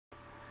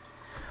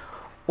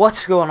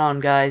What's going on,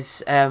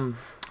 guys?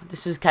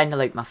 This is kind of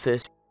like my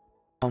first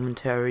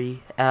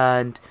commentary,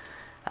 and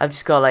I've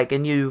just got like a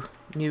new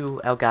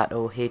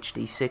Elgato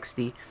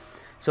HD60,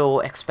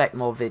 so expect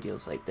more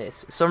videos like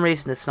this. For some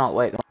reason it's not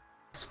working,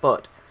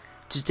 but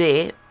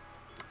today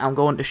I'm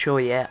going to show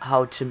you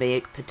how to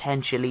make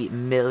potentially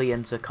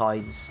millions of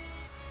coins.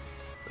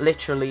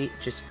 Literally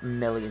just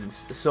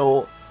millions.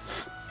 So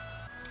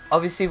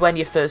obviously when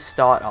you first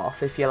start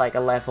off, if you're like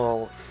a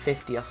level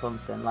 50 or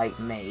something like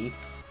me,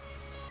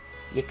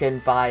 you can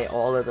buy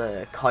all of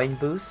the coin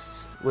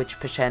boosts, which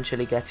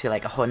potentially gets you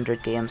like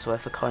 100 games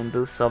worth of coin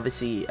boosts.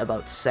 Obviously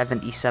about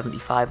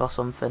 75 or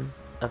something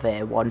of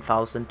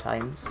 1,000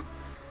 times.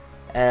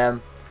 And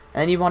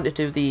you want to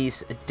do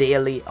these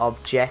daily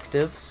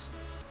objectives.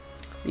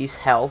 These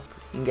help.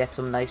 You can get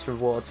some nice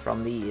rewards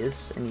from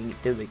these, and you can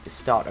do like the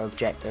starter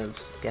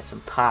objectives, get some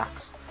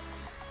packs,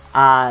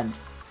 and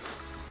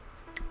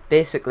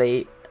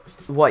basically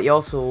what you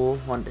also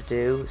want to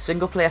do,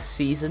 single player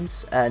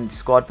seasons and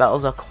squad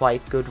battles are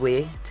quite good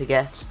way to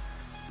get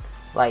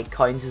like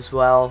coins as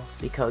well,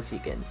 because you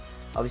can,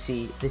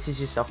 obviously this is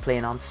just off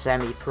playing on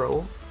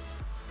semi-pro,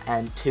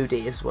 and 2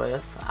 days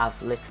worth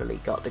I've literally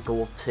got to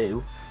gold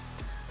 2,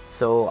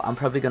 so I'm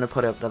probably going to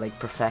put up to like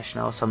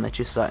professional or something,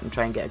 just so I can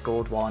try and get a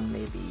gold 1,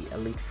 maybe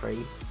elite 3,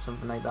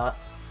 something like that,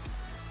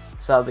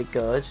 so that'll be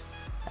good.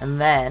 And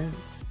then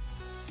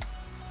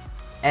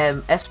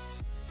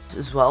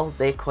as well,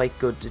 they're quite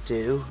good to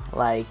do,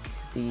 like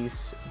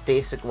these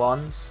basic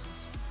ones,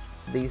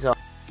 these are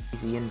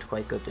easy and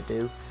quite good to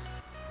do.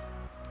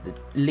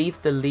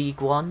 Leave the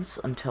league ones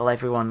until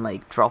everyone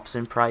like drops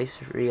in price,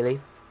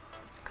 really,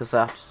 because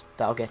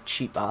that'll get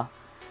cheaper.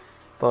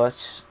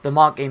 But the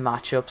mark game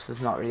matchups,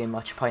 there's not really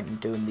much point in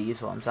doing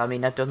these ones. I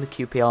mean, I've done the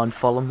QPR and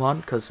Fulham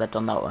one because I've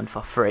done that one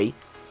for free,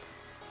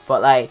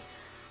 but like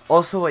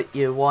also what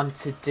you want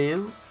to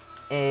do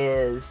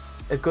is,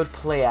 a good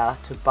player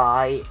to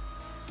buy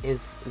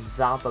is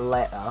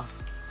Zabaleta.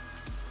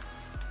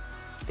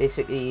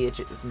 Basically,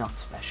 not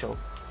special,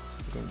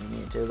 you didn't really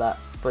need to do that,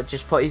 but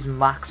just put his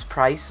max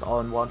price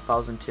on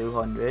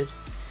 1,200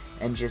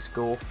 and just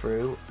go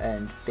through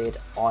and bid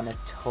on a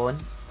ton,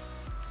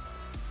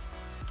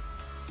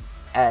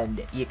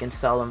 and you can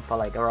sell them for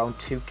like around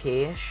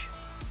 2k-ish.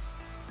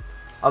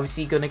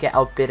 Obviously you're gonna get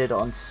outbidded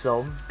on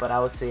some, but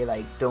I would say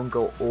like don't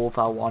go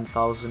over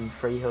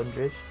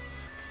 1,300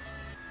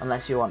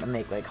 unless you want to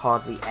make like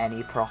hardly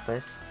any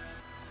profit.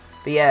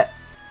 But yeah,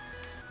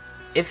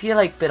 if you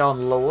like bid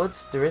on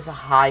loads, there is a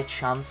high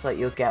chance that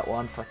you'll get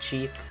one for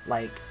cheap.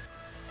 Like,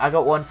 I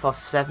got one for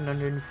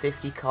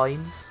 750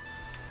 coins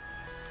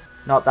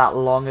not that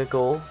long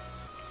ago,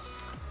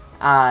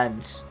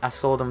 and I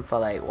sold them for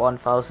like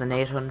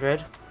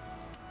 1,800.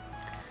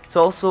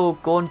 So also,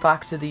 going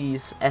back to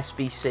these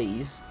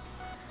SBCs,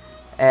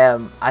 I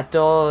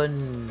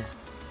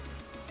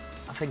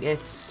think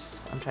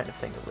it's, I'm trying to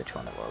think of which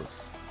one it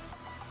was.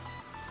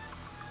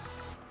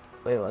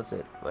 Where was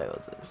it?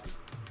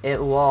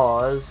 It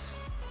was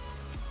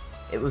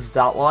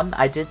that one.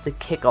 I did the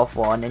kickoff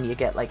one, and you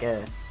get like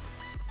a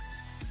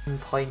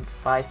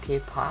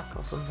 1.5k pack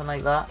or something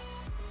like that.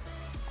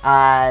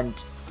 And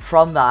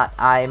from that,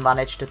 I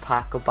managed to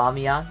pack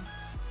Aubameyang,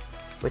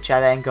 which I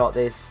then got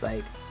this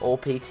like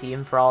OP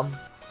team from.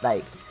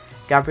 Like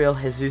Gabriel,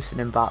 Jesus,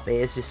 and Mbappe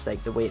is just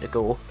like the way to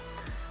go.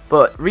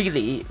 But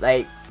really,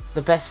 like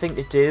the best thing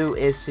to do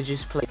is to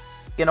just play.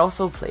 You can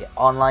also play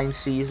online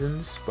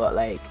seasons, but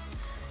like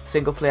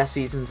single player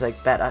seasons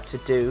like better to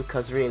do,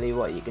 because really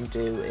what you can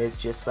do is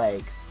just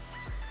like,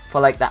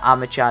 for like the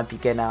amateur,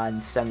 beginner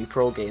and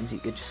semi-pro games, you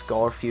could just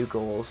score a few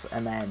goals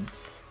and then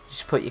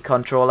just put your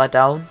controller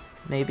down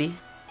maybe,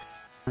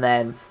 and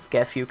then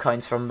get a few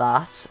coins from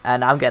that.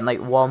 And I'm getting like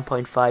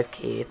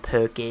 1.5k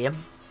per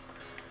game,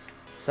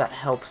 so that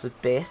helps a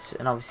bit.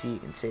 And obviously you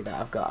can see that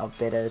I've got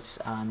outbidded,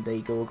 and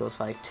the goal goes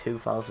for like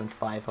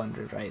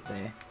 2,500 right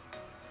there.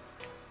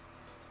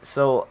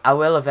 So I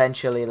will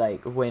eventually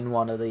like win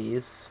one of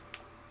these.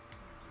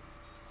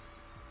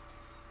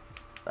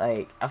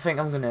 Like, I think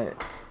I'm gonna,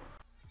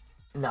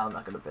 no, I'm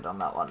not gonna bid on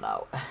that one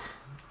now. I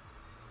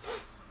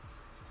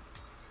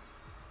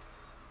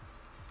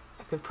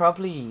could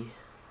probably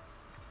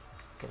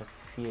get a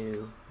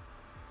few.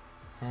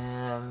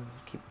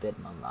 Keep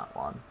bidding on that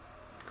one.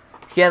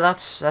 So yeah,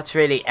 that's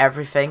really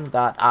everything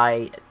that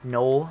I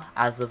know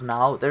as of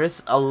now. There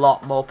is a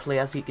lot more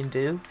players you can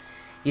do.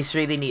 You just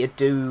really need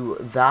to do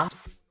that.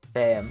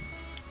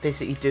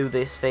 Basically do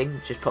this thing,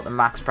 just put the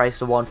max price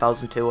to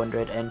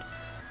 1,200 and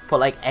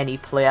put like any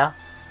player.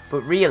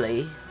 But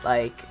really,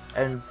 like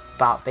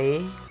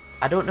Mbappe,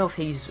 I don't know if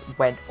he's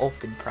went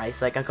up in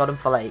price. Like I got him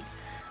for like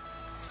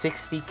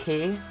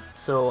 60k,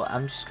 so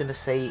I'm just gonna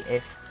say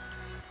if,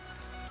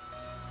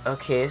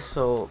 okay,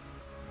 so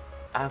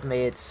I've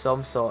made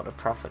some sort of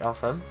profit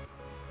off him.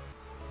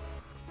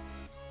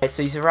 Right,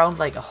 so he's around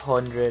like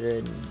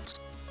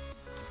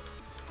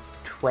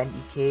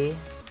 120k.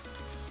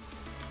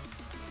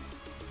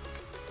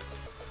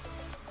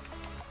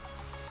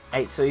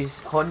 Right, so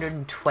he's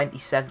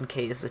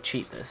 127k is the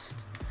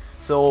cheapest.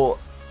 So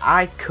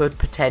I could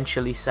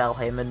potentially sell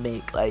him and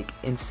make like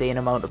insane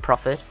amount of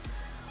profit,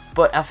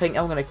 but I think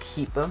I'm gonna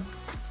keep him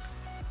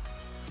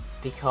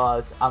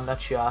because I'm not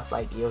sure if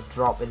like he'll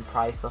drop in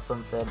price or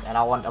something, and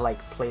I want to like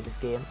play this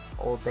game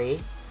all day,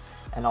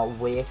 and I'll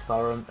wait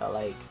for him to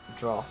like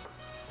drop.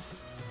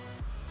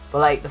 But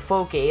like the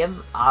full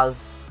game,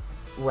 as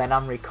when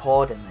I'm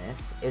recording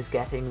this, is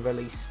getting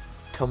released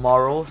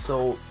tomorrow,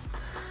 so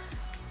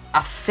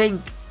I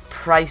think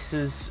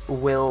prices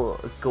will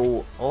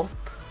go up,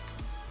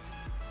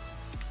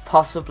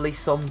 possibly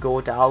some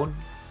go down,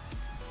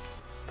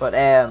 but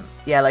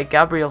yeah, like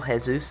Gabriel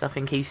Jesus, I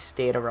think he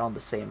stayed around the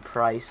same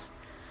price.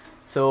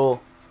 So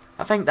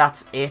I think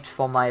that's it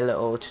for my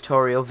little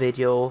tutorial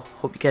video.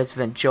 Hope you guys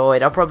have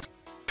enjoyed. I'll probably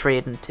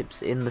trading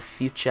tips in the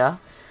future,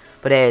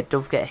 but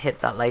don't forget to hit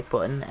that like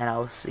button, and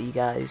I'll see you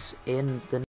guys in the